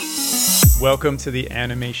Welcome to the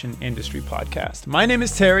Animation Industry Podcast. My name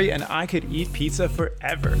is Terry, and I could eat pizza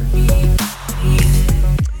forever.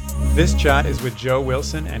 This chat is with Joe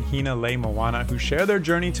Wilson and Hina Leigh Moana, who share their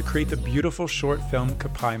journey to create the beautiful short film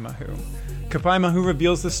Kapai Mahu. Kapai Mahu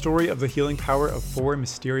reveals the story of the healing power of 4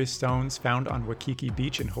 mysterious stones found on Waikiki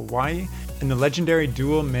Beach in Hawaii and the legendary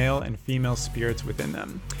dual male and female spirits within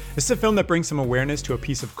them. This is a film that brings some awareness to a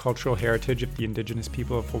piece of cultural heritage of the indigenous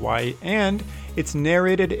people of Hawaii, and it's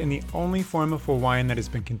narrated in the only form of Hawaiian that has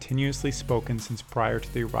been continuously spoken since prior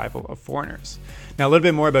to the arrival of foreigners. Now, a little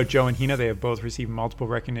bit more about Joe and Hina. They have both received multiple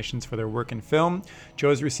recognitions for their work in film. Joe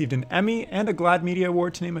has received an Emmy and a GLAAD Media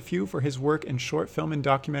Award, to name a few, for his work in short film and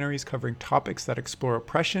documentaries covering topics that explore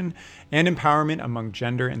oppression and empowerment among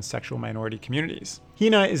gender and sexual minority communities.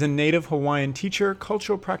 Hina is a native Hawaiian teacher,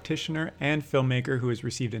 cultural practitioner, and filmmaker who has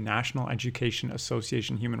received a National Education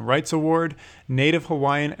Association Human Rights Award, Native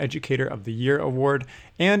Hawaiian Educator of the Year Award,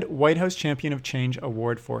 and White House Champion of Change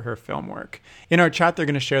Award for her film work. In our chat, they're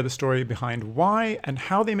going to share the story behind why and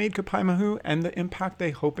how they made Kapai Mahu and the impact they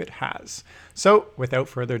hope it has. So, without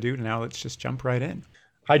further ado, now let's just jump right in.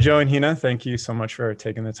 Hi, Joe and Hina. Thank you so much for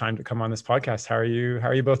taking the time to come on this podcast. How are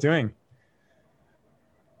you both doing?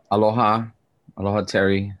 Aloha. Aloha,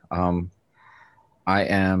 Terry. I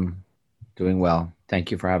am doing well.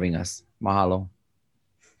 Thank you for having us. Mahalo.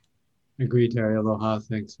 Agreed, Terry. Aloha.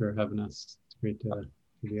 Thanks for having us. It's great to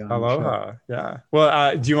be on. Aloha. Yeah.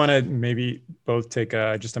 Well, do you want to maybe both take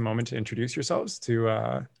just a moment to introduce yourselves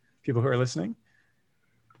to people who are listening?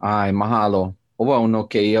 Ai, mahalo. Owa ono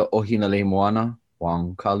keia o Hina Leigh Moana,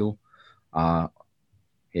 wang kalu.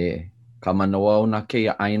 He kamanoa ona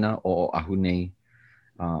keia aina o ahunei.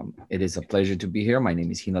 It is a pleasure to be here. My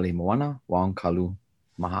name is Hina Leigh Moana, wang kalu.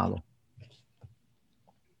 Mahalo.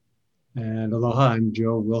 And aloha, I'm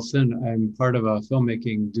Joe Wilson. I'm part of a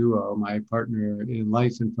filmmaking duo. My partner in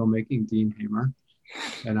life in filmmaking, Dean Hamer,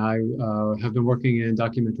 and I have been working in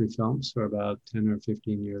documentary films for about 10 or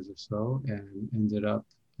 15 years or so, and ended up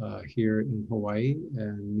here in Hawaii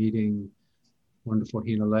and meeting wonderful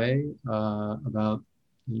Hina Leigh about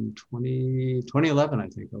in 2011, I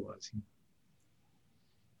think it was.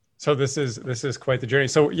 So this is quite the journey.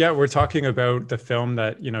 So yeah, we're talking about the film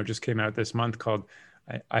that just came out this month called,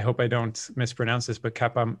 I hope I don't mispronounce this, but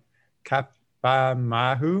Kapai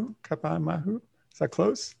Mahu. Is that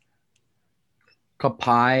close?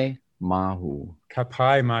 Kapai Mahu.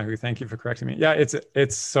 Kapai Mahu. Thank you for correcting me. Yeah,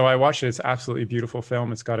 it's so I watched it. It's an absolutely beautiful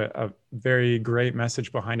film. It's got a very great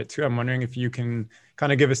message behind it too. I'm wondering if you can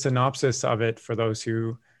kind of give a synopsis of it for those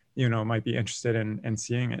who might be interested in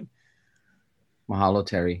seeing it. Mahalo,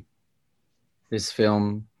 Terry. This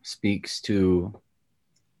film speaks to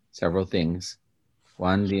several things.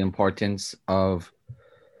 One, the importance of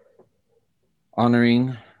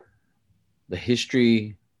honoring the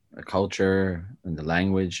history, the culture, and the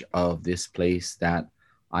language of this place that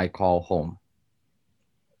I call home,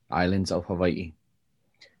 islands of Hawaii,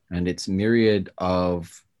 and its myriad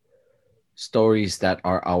of stories that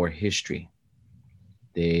are our history.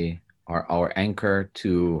 They are our anchor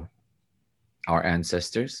to our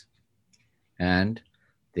ancestors, and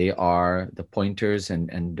they are the pointers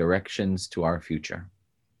and directions to our future.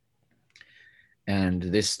 And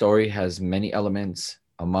this story has many elements,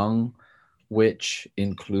 among which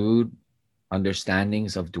include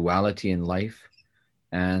understandings of duality in life,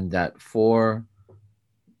 and that 4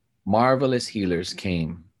 marvelous healers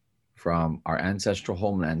came from our ancestral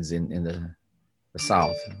homelands in the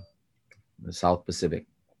South Pacific,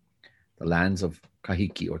 the lands of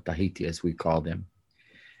Kahiki, or Tahiti as we call them.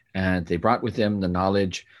 And they brought with them the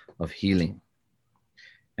knowledge of healing.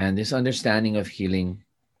 And this understanding of healing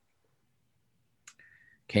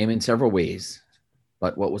came in several ways.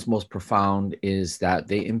 But what was most profound is that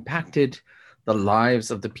they impacted the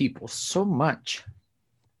lives of the people so much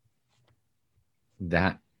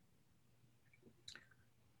that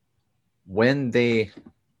when they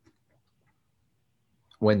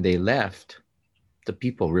left, the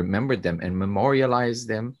people remembered them and memorialized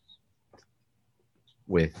them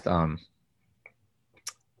with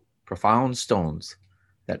profound stones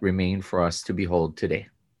that remain for us to behold today.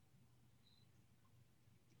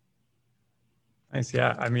 Nice.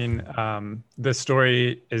 Yeah. I mean, the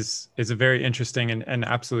story is a very interesting and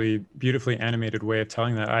absolutely beautifully animated way of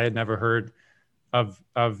telling that. I had never heard of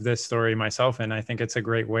this story myself, and I think it's a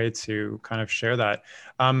great way to kind of share that.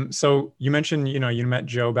 So you mentioned, you met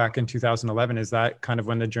Joe back in 2011. Is that kind of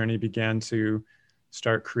when the journey began to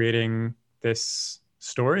start creating this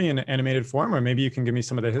story in animated form? Or maybe you can give me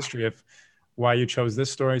some of the history of why you chose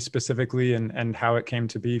this story specifically and how it came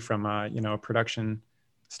to be from a production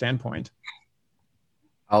standpoint.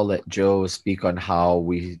 I'll let Joe speak on how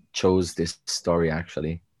we chose this story,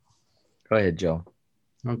 actually. Go ahead, Joe.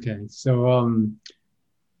 Okay, so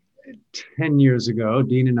 10 years ago,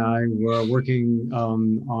 Dean and I were working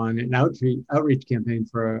on an outreach campaign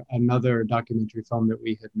for another documentary film that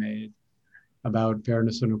we had made about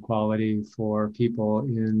fairness and equality for people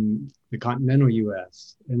in the continental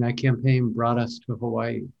US. And that campaign brought us to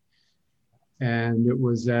Hawaii. And it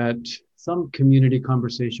was at some community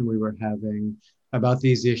conversation we were having about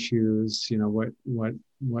these issues, you know, what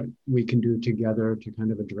we can do together to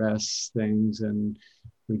kind of address things and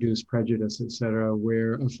reduce prejudice, et cetera,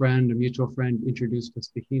 where a mutual friend introduced us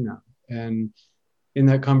to Hina. And in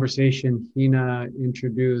that conversation, Hina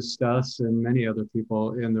introduced us and many other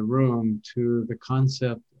people in the room to the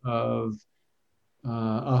concept of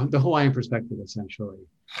the Hawaiian perspective, essentially,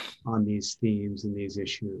 on these themes and these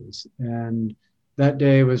issues. And that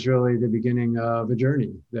day was really the beginning of a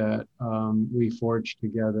journey that we forged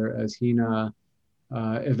together as Hina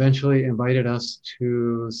eventually invited us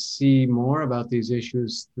to see more about these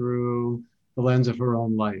issues through the lens of her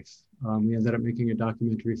own life. We ended up making a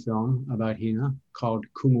documentary film about Hina called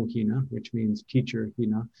Kumu Hina, which means teacher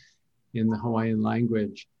Hina in the Hawaiian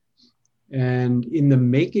language. And in the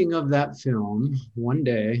making of that film, one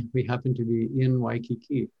day we happened to be in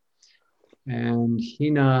Waikiki, and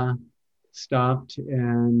Hina stopped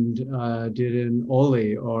and did an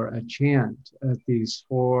oli, or a chant, at these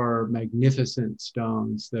 4 magnificent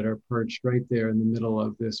stones that are perched right there in the middle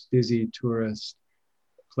of this busy tourist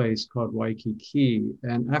place called Waikiki.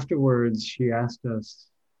 And afterwards, she asked us,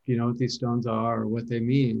 do you know what these stones are or what they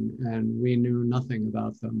mean? And we knew nothing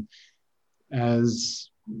about them, as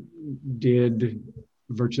did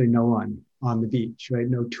virtually no one on the beach, right?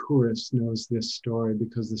 No tourist knows this story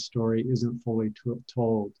because the story isn't fully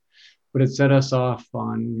told. But it set us off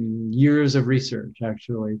on years of research,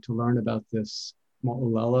 actually, to learn about this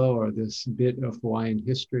mo'olelo, or this bit of Hawaiian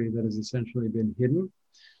history that has essentially been hidden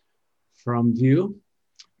from view,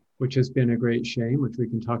 which has been a great shame, which we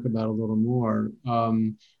can talk about a little more.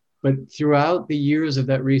 But throughout the years of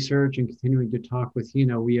that research and continuing to talk with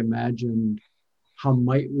Hina, we imagined, how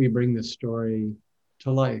might we bring this story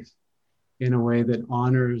to life in a way that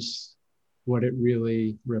honors what it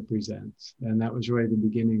really represents? And that was really the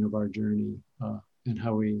beginning of our journey and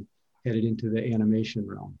how we headed into the animation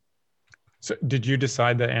realm. So did you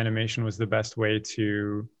decide that animation was the best way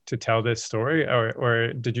to tell this story,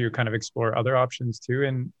 or did you kind of explore other options too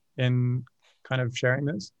in kind of sharing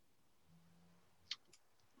this?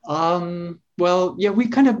 Well, yeah, we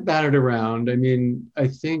kind of batted around. I mean, I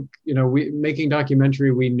think, you know, making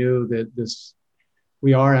documentary, we knew that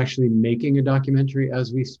we are actually making a documentary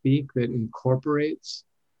as we speak that incorporates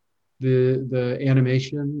the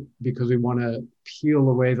animation, because we want to peel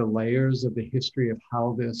away the layers of the history of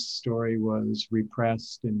how this story was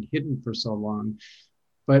repressed and hidden for so long.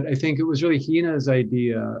 But I think it was really Hina's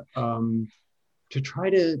idea to try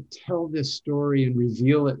to tell this story and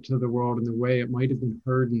reveal it to the world in the way it might have been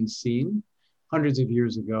heard and seen hundreds of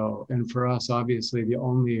years ago. And for us, obviously,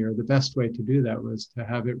 the best way to do that was to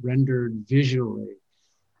have it rendered visually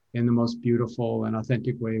in the most beautiful and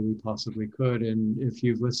authentic way we possibly could. And if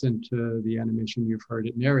you've listened to the animation, you've heard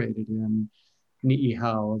it narrated in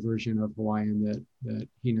Ni'ihau, a version of Hawaiian that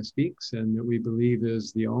Hina speaks, and that we believe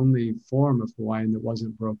is the only form of Hawaiian that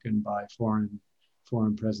wasn't broken by foreign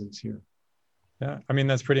presence here. Yeah, I mean,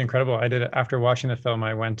 that's pretty incredible. After watching the film,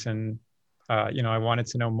 I went and, I wanted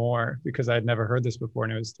to know more because I had never heard this before,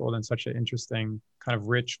 and it was told in such an interesting, kind of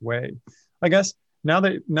rich way. I guess now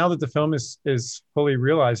that the film is fully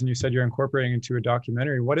realized, and you said you're incorporating into a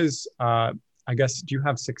documentary, what is, I guess, do you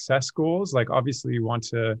have success goals? Like, obviously you want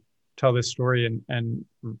to tell this story and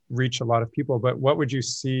reach a lot of people, but what would you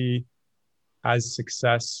see as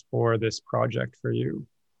success for this project for you?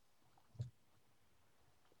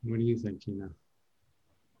 What do you think, Hina?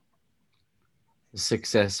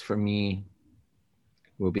 Success for me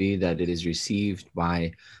will be that it is received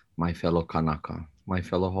by my fellow Kanaka, my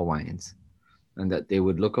fellow Hawaiians, and that they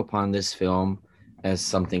would look upon this film as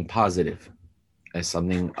something positive, as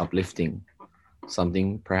something uplifting,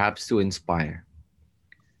 something perhaps to inspire,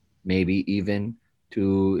 maybe even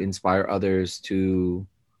to inspire others to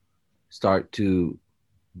start to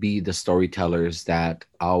be the storytellers that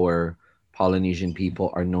our Polynesian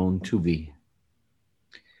people are known to be.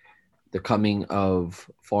 The coming of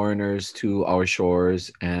foreigners to our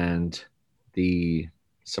shores and the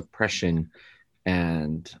suppression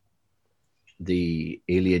and the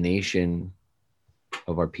alienation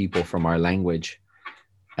of our people from our language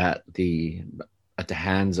at the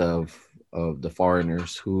hands of the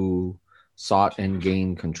foreigners who sought and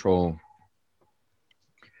gained control.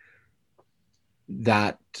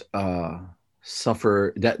 that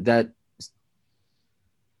that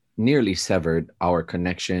nearly severed our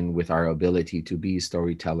connection with our ability to be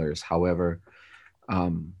storytellers. However,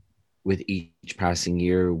 with each passing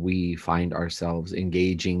year, we find ourselves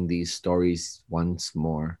engaging these stories once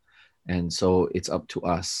more, and so it's up to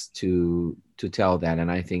us to tell that.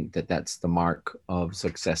 And I think that that's the mark of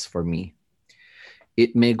success for me.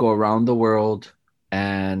 It may go around the world,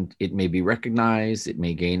 and it may be recognized, it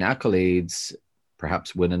may gain accolades,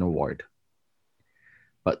 perhaps win an award.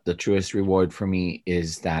 But the truest reward for me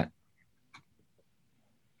is that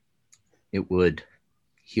it would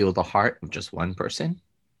heal the heart of just one person,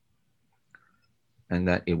 and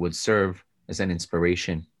that it would serve as an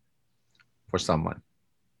inspiration for someone.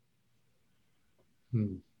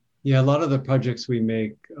 Yeah, a lot of the projects we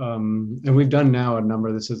make, and we've done now a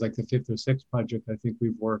number, this is like the fifth or sixth project I think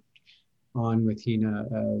we've worked on with Hina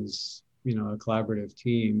as, a collaborative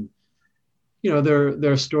team.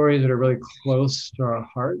 There are stories that are really close to our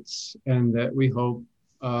hearts and that we hope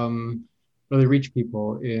really reach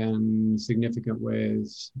people in significant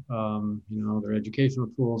ways. They're educational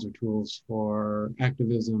tools or tools for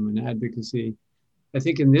activism and advocacy. I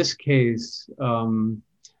think in this case,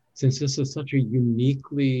 since this is such a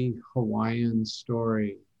uniquely Hawaiian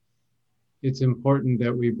story, it's important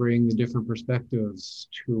that we bring the different perspectives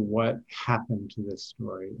to what happened to this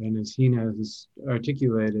story. And as Hina has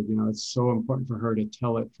articulated, it's so important for her to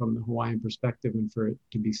tell it from the Hawaiian perspective and for it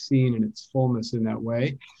to be seen in its fullness in that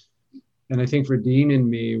way. And I think for Dean and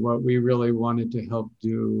me, what we really wanted to help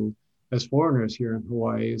do as foreigners here in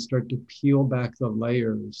Hawaii is start to peel back the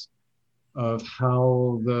layers of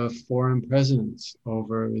how the foreign presence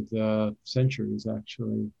over the centuries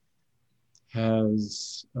actually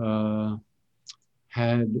has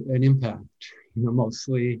had an impact,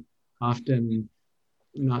 mostly often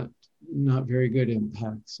not very good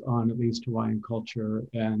impacts on at least Hawaiian culture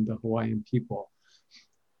and the Hawaiian people.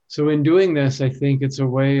 So in doing this, I think it's a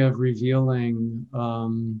way of revealing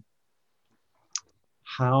how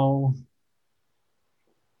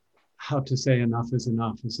to say enough is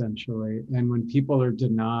enough, essentially. And when people are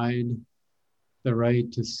denied the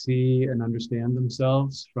right to see and understand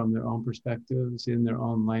themselves from their own perspectives in their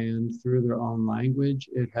own land through their own language,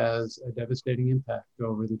 it has a devastating impact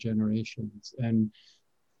over the generations. And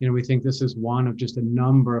we think this is one of just a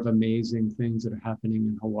number of amazing things that are happening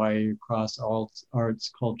in Hawaii across all arts,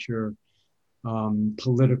 culture,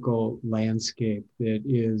 political landscape that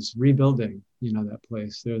is rebuilding, that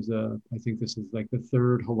place. I think this is like the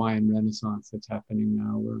third Hawaiian Renaissance that's happening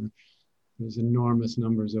now, where there's enormous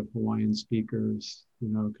numbers of Hawaiian speakers,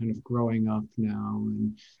 kind of growing up now,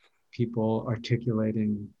 and people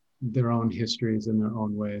articulating their own histories in their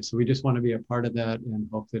own ways. So we just want to be a part of that and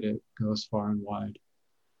hope that it goes far and wide.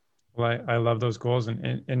 Well, I love those goals,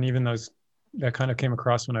 and even those that kind of came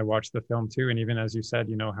across when I watched the film too. And even as you said,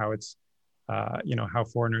 how it's, how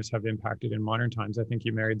foreigners have impacted in modern times. I think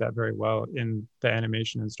you married that very well in the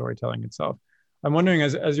animation and storytelling itself. I'm wondering,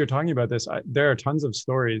 as you're talking about this, there are tons of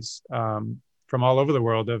stories from all over the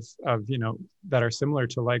world of that are similar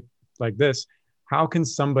to like this. How can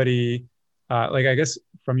somebody, I guess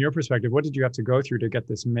from your perspective, what did you have to go through to get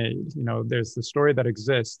this made? There's the story that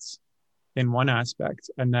exists in one aspect,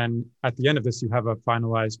 and then at the end of this, you have a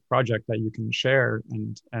finalized project that you can share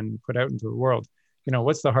and put out into the world.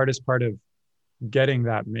 What's the hardest part of getting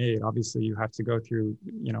that made? Obviously, you have to go through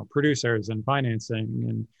producers and financing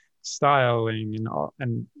and styling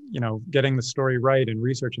and getting the story right and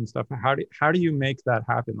research and stuff. How do you make that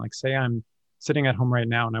happen? Like, say I'm sitting at home right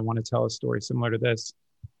now and I want to tell a story similar to this.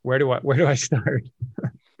 Where do I start?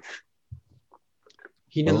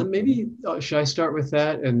 Maybe should I start with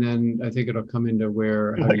that, and then I think it'll come into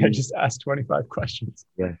where I just asked 25 questions.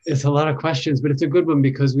 Yeah, it's a lot of questions, but it's a good one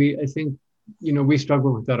because I think we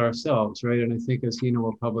struggle with that ourselves, right? And I think, as Hina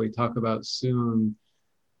will probably talk about soon,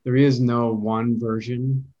 there is no one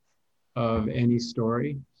version of any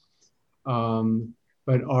story,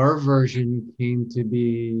 but our version came to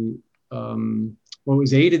be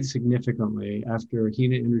was aided significantly after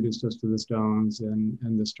Hina introduced us to the Stones and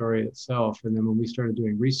the story itself. And then when we started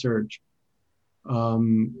doing research,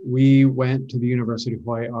 we went to the University of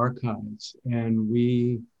Hawaii archives, and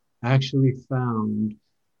we actually found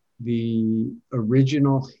the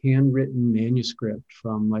original handwritten manuscript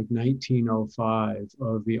from like 1905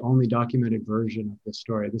 of the only documented version of the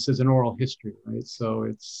story. This is an oral history, right? So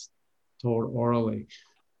it's told orally.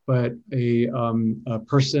 But a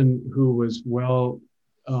person who was well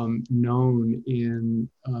known in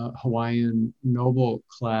Hawaiian noble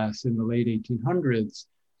class in the late 1800s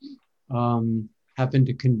happened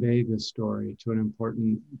to convey this story to an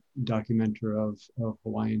important documenter of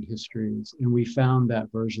Hawaiian histories. And we found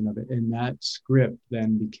that version of it. And that script then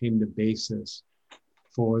became the basis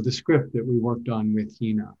for the script that we worked on with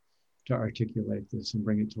Hina to articulate this and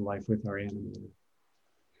bring it to life with our animator.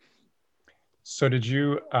 So did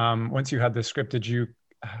you, once you had the script, did you,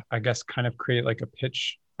 I guess, kind of create like a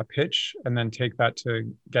pitch, and then take that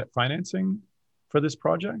to get financing for this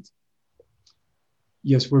project?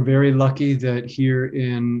 Yes, we're very lucky that here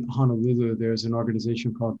in Honolulu, there's an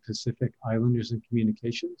organization called Pacific Islanders and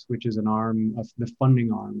Communications, which is an arm of the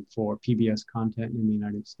funding arm for PBS content in the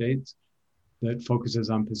United States that focuses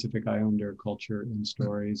on Pacific Islander culture and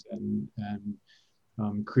stories and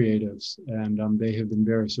creatives. And they have been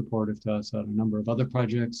very supportive to us on a number of other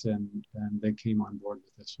projects, and they came on board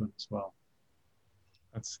with this one as well.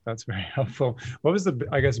 That's very helpful. What was the,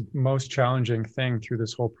 I guess, most challenging thing through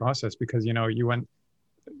this whole process? Because, you know,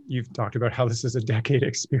 you've talked about how this is a decade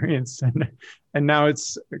experience, and now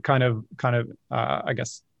it's kind of I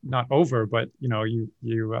guess not over, but you know,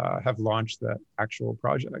 you have launched the actual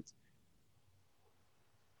project.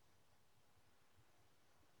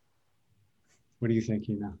 What do you think,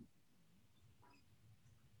 Hina?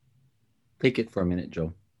 Take it for a minute,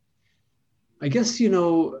 Joe. I guess, you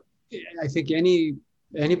know, I think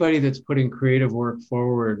anybody that's putting creative work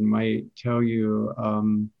forward might tell you,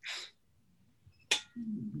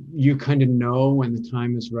 you kind of know when the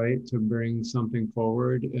time is right to bring something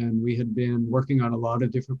forward. And we had been working on a lot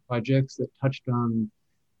of different projects that touched on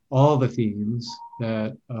all the themes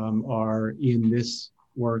that are in this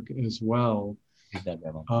work as well.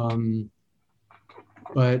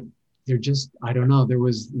 But they're just, I don't know, there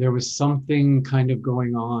was something kind of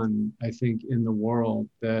going on, I think, in the world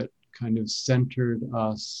that kind of centered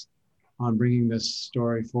us on bringing this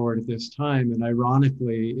story forward at this time. And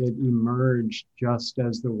ironically, it emerged just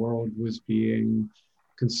as the world was being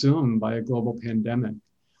consumed by a global pandemic.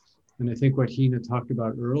 And I think what Hina talked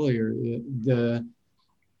about earlier,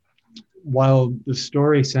 while the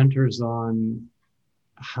story centers on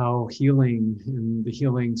how healing and the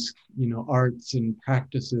healing's, you know, arts and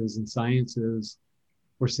practices and sciences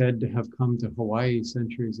were said to have come to Hawaii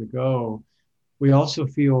centuries ago, we also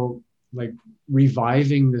feel like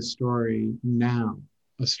reviving this story now,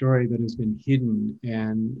 a story that has been hidden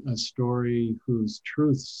and a story whose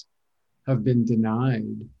truths have been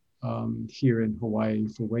denied here in Hawaii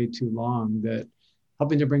for way too long, that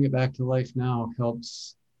helping to bring it back to life now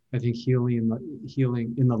helps, I think, healing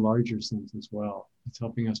in the larger sense as well. It's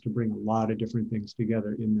helping us to bring a lot of different things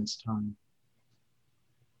together in this time.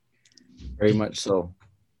 Very much so.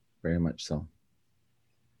 Very much so.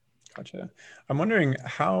 Gotcha. I'm wondering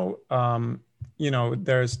how, you know,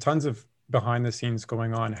 there's tons of behind the scenes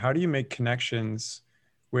going on. How do you make connections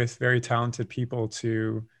with very talented people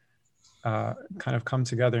to kind of come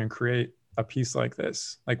together and create a piece like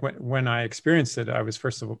this? Like when I experienced it, I was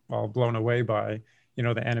first of all blown away by, you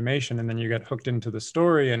know, the animation, and then you get hooked into the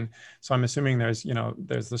story. And so I'm assuming there's, you know,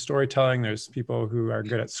 there's the storytelling, there's people who are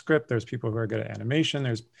good at script, there's people who are good at animation,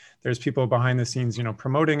 there's people behind the scenes, you know,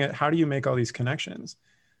 promoting it. How do you make all these connections?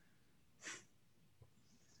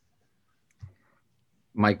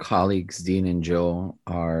 My colleagues, Dean and Joe,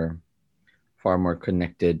 are far more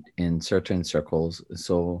connected in certain circles.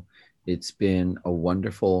 So it's been a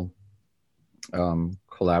wonderful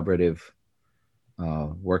collaborative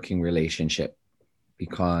working relationship,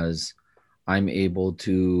 because I'm able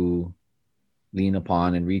to lean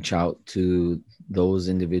upon and reach out to those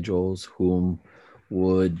individuals whom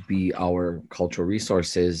would be our cultural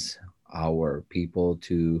resources, our people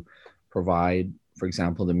to provide, for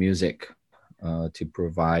example, the music, to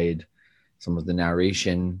provide some of the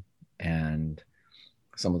narration and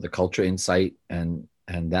some of the culture insight and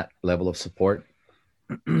that level of support.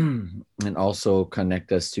 And also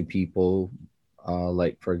connect us to people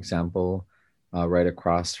like, for example, right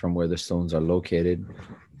across from where the stones are located,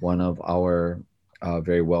 one of our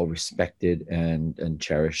very well respected and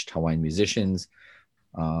cherished Hawaiian musicians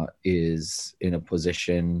is in a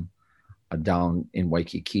position down in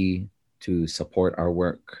Waikiki to support our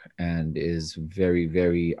work, and is very,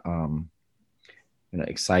 very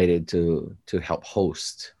excited to help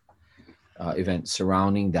host events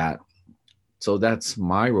surrounding that. So that's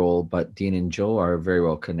my role, but Dean and Joe are very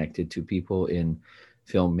well connected to people in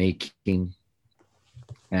filmmaking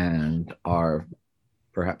and are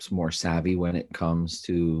perhaps more savvy when it comes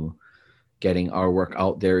to getting our work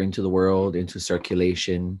out there into the world, into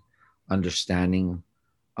circulation, understanding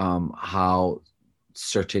how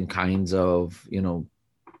certain kinds of,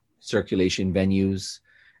 circulation venues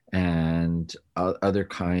and other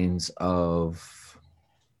kinds of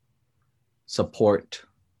support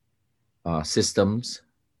systems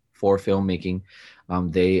for filmmaking,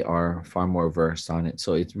 they are far more versed on it.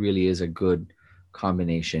 So it really is a good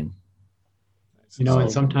combination.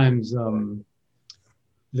 And sometimes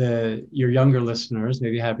your younger listeners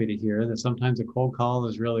may be happy to hear that sometimes a cold call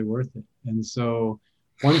is really worth it. And so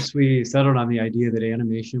once we settled on the idea that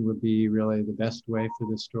animation would be really the best way for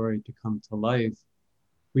this story to come to life,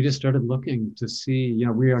 we just started looking to see,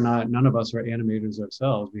 none of us are animators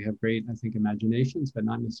ourselves. We have great, I think, imaginations, but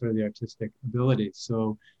not necessarily the artistic ability.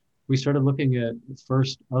 So we started looking at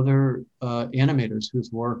first other animators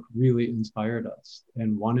whose work really inspired us.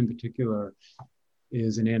 And one in particular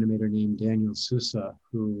is an animator named Daniel Sousa,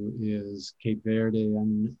 who is Cape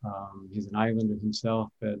Verdean. He's an islander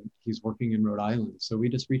himself, and he's working in Rhode Island. So we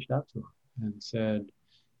just reached out to him and said,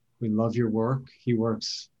 we love your work. He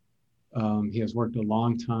has worked a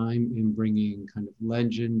long time in bringing kind of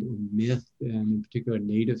legend and myth, and in particular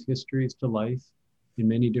native histories to life in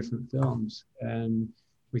many different films. And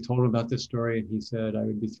we told him about this story, and he said, I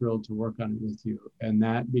would be thrilled to work on it with you. And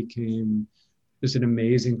that became just an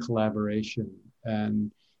amazing collaboration.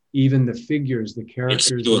 And even the figures, the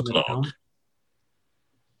characters in the film.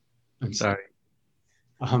 I'm sorry.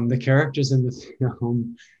 The characters in the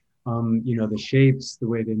film, the shapes, the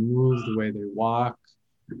way they move, the way they walk,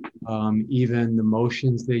 even the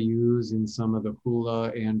motions they use in some of the hula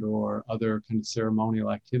and or other kind of ceremonial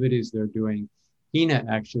activities they're doing. Hina,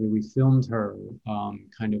 actually, we filmed her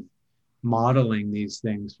kind of modeling these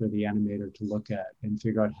things for the animator to look at and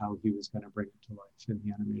figure out how he was going to bring it to life in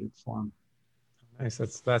the animated form. Nice.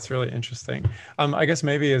 That's really interesting. I guess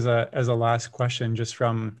maybe as a last question, just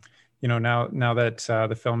from, now that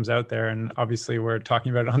the film's out there, and obviously we're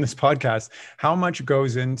talking about it on this podcast, how much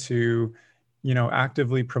goes into,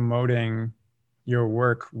 actively promoting your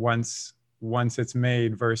work once it's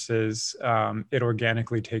made versus it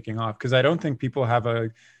organically taking off? Because I don't think people have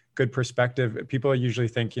a good perspective. People usually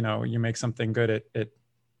think, you make something good, it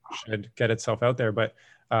should get itself out there. But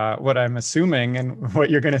what I'm assuming and what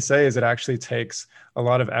you're going to say is it actually takes a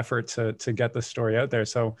lot of effort to get the story out there.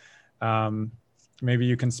 So maybe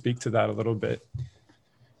you can speak to that a little bit.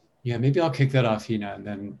 Yeah, maybe I'll kick that off, Hina, and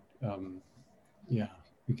then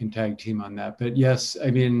we can tag team on that. But yes,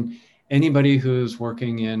 I mean, anybody who's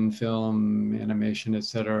working in film, animation, et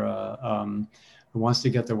cetera, who wants to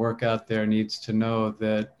get the work out there needs to know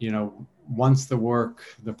that, once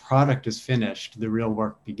the product is finished, the real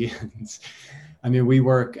work begins. I mean, we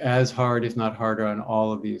work as hard, if not harder, on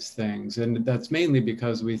all of these things. And that's mainly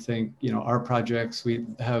because we think, our projects, we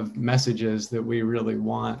have messages that we really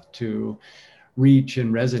want to reach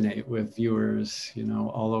and resonate with viewers,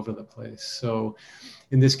 all over the place. So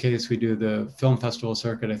in this case, we do the film festival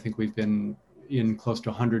circuit. I think we've been in close to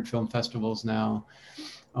 100 film festivals now.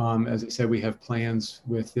 As I said, we have plans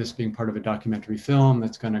with this being part of a documentary film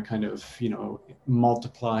that's going to kind of,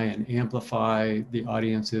 multiply and amplify the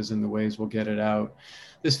audiences and the ways we'll get it out.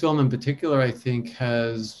 This film in particular, I think,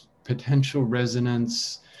 has potential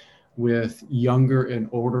resonance with younger and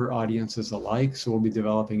older audiences alike. So we'll be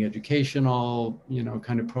developing educational,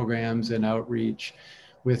 kind of programs and outreach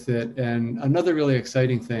with it. And another really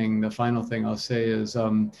exciting thing, the final thing I'll say is,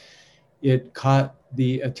 it caught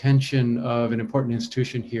the attention of an important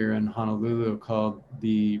institution here in Honolulu called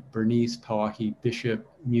the Bernice Pauahi Bishop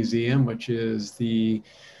Museum, which is the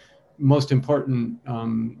most important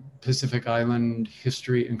Pacific Island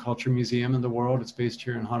history and culture museum in the world. It's based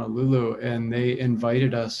here in Honolulu, and they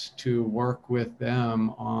invited us to work with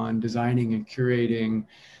them on designing and curating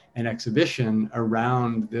an exhibition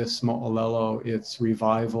around this Mo'olelo, its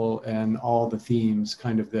revival, and all the themes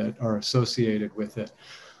kind of that are associated with it.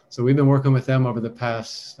 So we've been working with them over the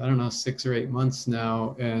past, 6 or 8 months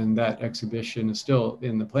now, and that exhibition is still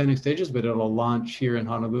in the planning stages, but it'll launch here in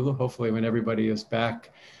Honolulu, hopefully when everybody is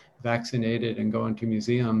back vaccinated and going to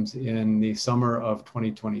museums in the summer of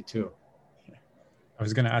 2022. I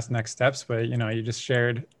was going to ask next steps, but you just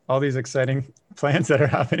shared all these exciting plans that are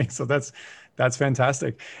happening. So that's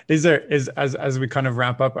fantastic. As we kind of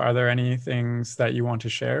wrap up, are there any things that you want to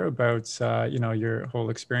share about, your whole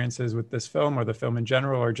experiences with this film or the film in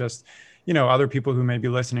general, or just, other people who may be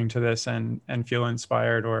listening to this and feel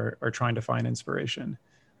inspired or trying to find inspiration?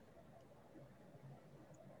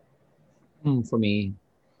 For me,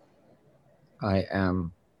 I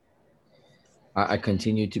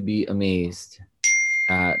continue to be amazed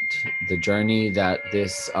at the journey that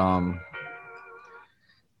this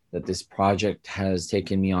project has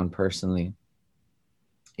taken me on personally.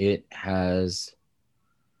 It has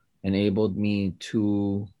enabled me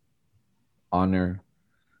to honor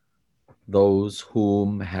those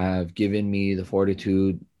whom have given me the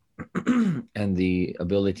fortitude and the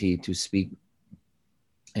ability to speak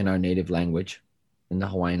in our native language, in the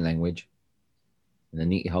Hawaiian language, in the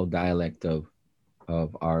Ni'ihau dialect of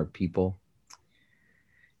our people.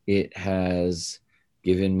 It has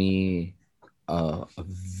given me a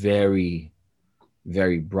very,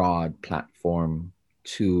 very broad platform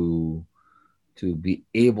to be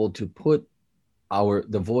able to put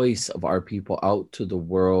the voice of our people out to the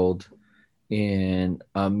world in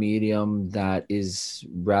a medium that is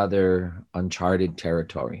rather uncharted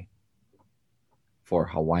territory for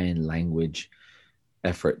Hawaiian language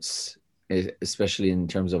efforts, especially in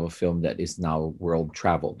terms of a film that is now world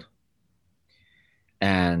traveled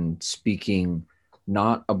and speaking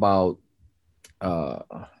not about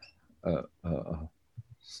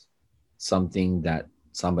something that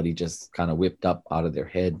somebody just kind of whipped up out of their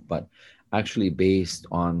head, but actually based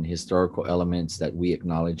on historical elements that we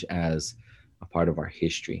acknowledge as a part of our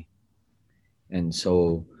history. And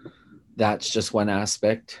so that's just one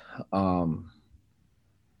aspect.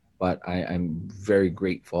 But I'm very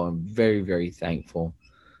grateful. I'm very, very thankful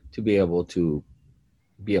to be able to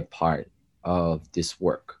be a part of this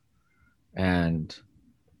work. And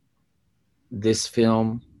this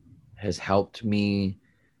film has helped me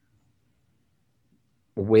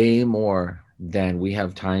way more than we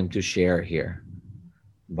have time to share here.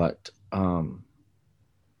 But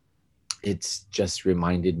it's just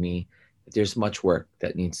reminded me that there's much work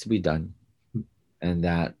that needs to be done and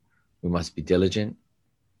that we must be diligent.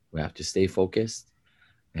 We have to stay focused,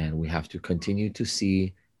 and we have to continue to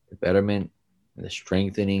see the betterment and the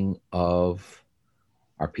strengthening of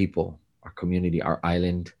our people, our community, our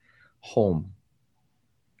island home.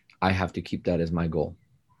 I have to keep that as my goal.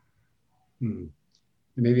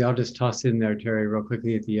 Maybe I'll just toss in there, Terry, real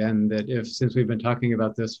quickly at the end, that since we've been talking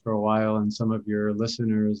about this for a while and some of your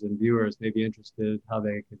listeners and viewers may be interested how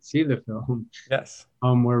they could see the film. Yes.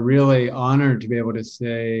 We're really honored to be able to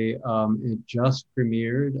say it just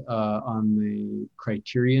premiered on the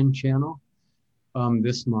Criterion channel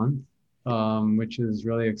this month, which is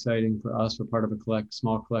really exciting for us. We're part of a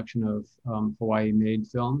small collection of Hawaii-made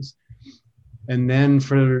films. And then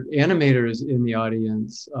for animators in the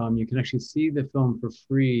audience, you can actually see the film for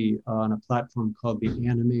free on a platform called the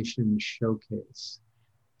Animation Showcase.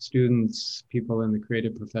 Students, people in the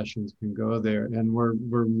creative professions can go there. And we're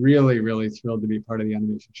really, really thrilled to be part of the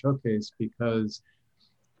Animation Showcase because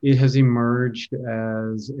it has emerged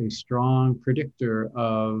as a strong predictor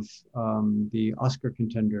of the Oscar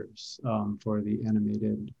contenders for the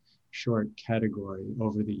animated short category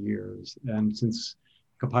over the years. And since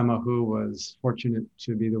Kapaemahu was fortunate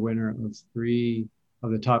to be the winner of 3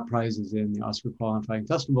 of the top prizes in the Oscar qualifying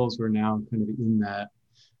festivals, we're now kind of in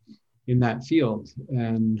that field.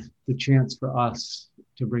 And the chance for us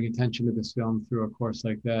to bring attention to this film through a course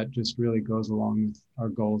like that just really goes along with our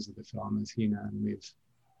goals of the film, as Hina and we've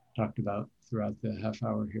talked about throughout the half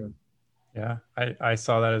hour here. Yeah, I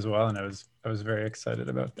saw that as well, and I was very excited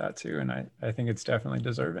about that too, and I think it's definitely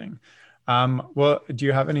deserving. Well, do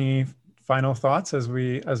you have any final thoughts as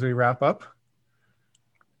we wrap up?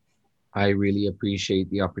 I really appreciate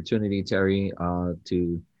the opportunity, Terry,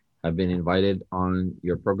 to have been invited on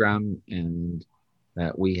your program, and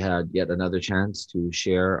that we had yet another chance to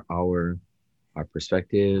share our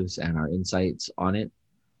perspectives and our insights on it,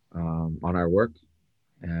 on our work.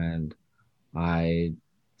 And I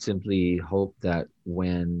simply hope that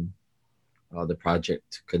when the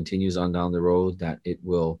project continues on down the road, that it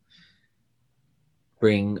will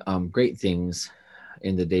bring great things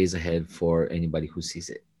in the days ahead for anybody who sees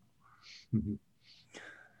it. Mm-hmm.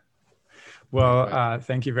 Well,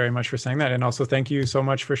 thank you very much for saying that. And also thank you so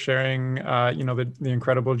much for sharing, the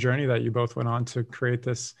incredible journey that you both went on to create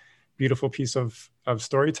this beautiful piece of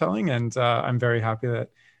storytelling. And I'm very happy that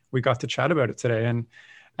we got to chat about it today.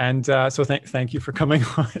 And so thank you for coming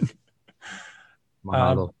on.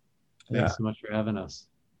 Mahalo. Thanks so much for having us.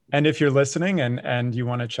 And if you're listening and you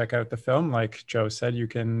want to check out the film, like Joe said, you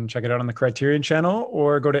can check it out on the Criterion channel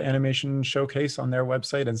or go to Animation Showcase on their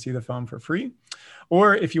website and see the film for free.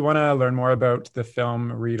 Or if you want to learn more about the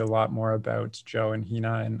film, read a lot more about Joe and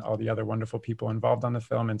Hina and all the other wonderful people involved on the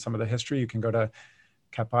film and some of the history, you can go to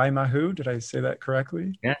Kapaemahu. Did I say that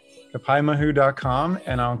correctly? Yeah. Kapaemahu.com.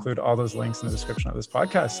 And I'll include all those links in the description of this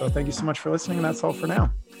podcast. So thank you so much for listening. And that's all for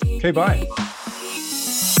now. Okay, bye.